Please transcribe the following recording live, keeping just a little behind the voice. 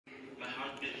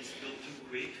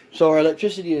So our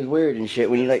electricity is weird and shit.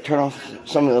 When you like turn off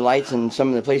some of the lights in some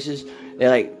of the places, they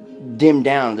like dim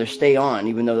down. They stay on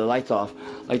even though the light's off.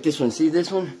 Like this one. See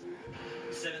this one?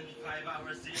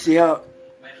 See how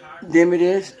dim it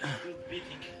is?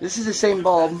 This is the same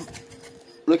bulb.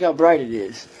 Look how bright it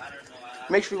is.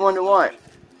 Makes me wonder why.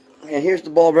 And here's the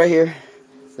bulb right here.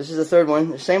 This is the third one.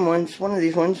 The same one. Just one of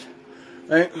these ones.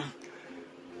 Right?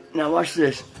 Now watch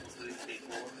this.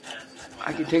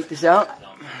 I can take this out.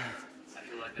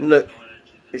 And look.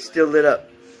 It's still lit up.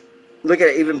 Look at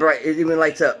it. Even bright. It even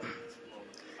lights up.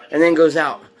 And then goes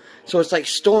out. So it's like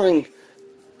storing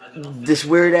this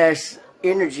weird ass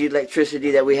energy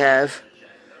electricity that we have.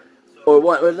 Or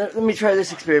what? Let me try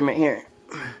this experiment here.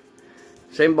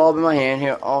 Same bulb in my hand.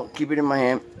 Here, I'll keep it in my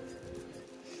hand.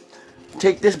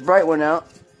 Take this bright one out.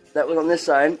 That was on this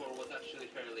side.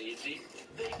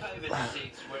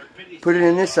 Put it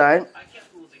in this side.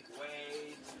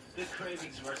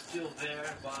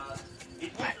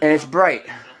 And it's bright.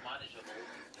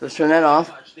 Let's turn that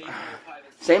off.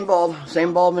 Same bulb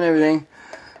and everything.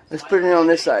 Let's put it on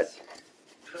this side.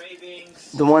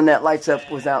 The one that lights up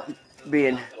without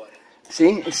being...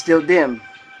 See? It's still dim.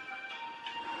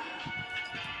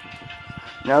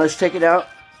 Now let's take it out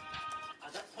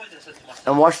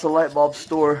and watch the light bulb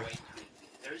store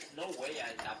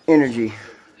energy.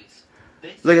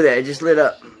 Look at that, it just lit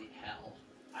up.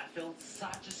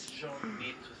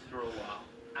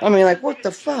 I mean, like, what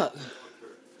the fuck?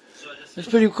 It's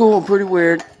pretty cool, pretty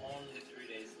weird.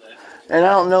 And I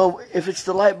don't know if it's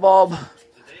the light bulb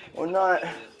or not.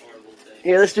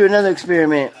 Here, let's do another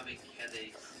experiment.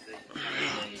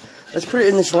 Let's put it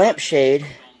in this lampshade.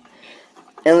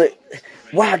 And look,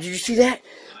 wow, did you see that?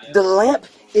 The lamp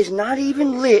is not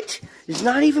even lit. It's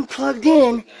not even plugged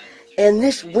in. And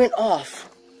this went off.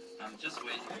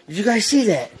 Did you guys see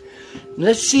that?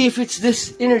 Let's see if it's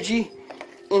this energy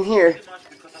in here.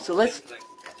 So let's...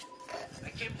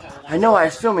 I know I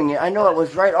was filming it. I know I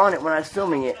was right on it when I was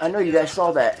filming it. I know you guys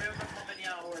saw that.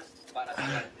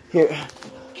 Here,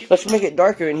 let's make it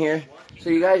darker in here so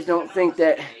you guys don't think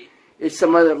that it's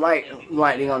some other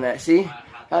lighting on that. See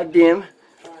how dim,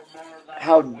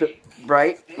 how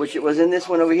bright, which it was in this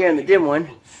one over here in the dim one.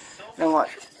 Now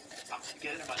watch.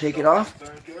 Take it off.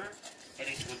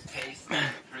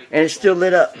 And it's still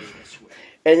lit up.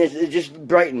 And it just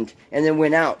brightened and then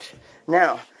went out.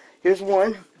 Now, here's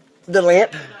one. The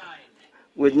lamp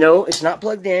with no, it's not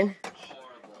plugged in.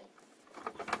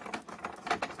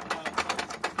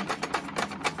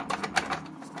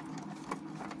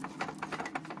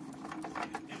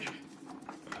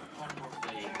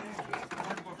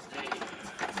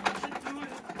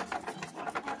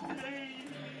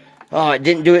 Oh, it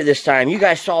didn't do it this time. You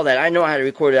guys saw that. I know how to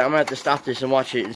record it. I'm going to have to stop this and watch it.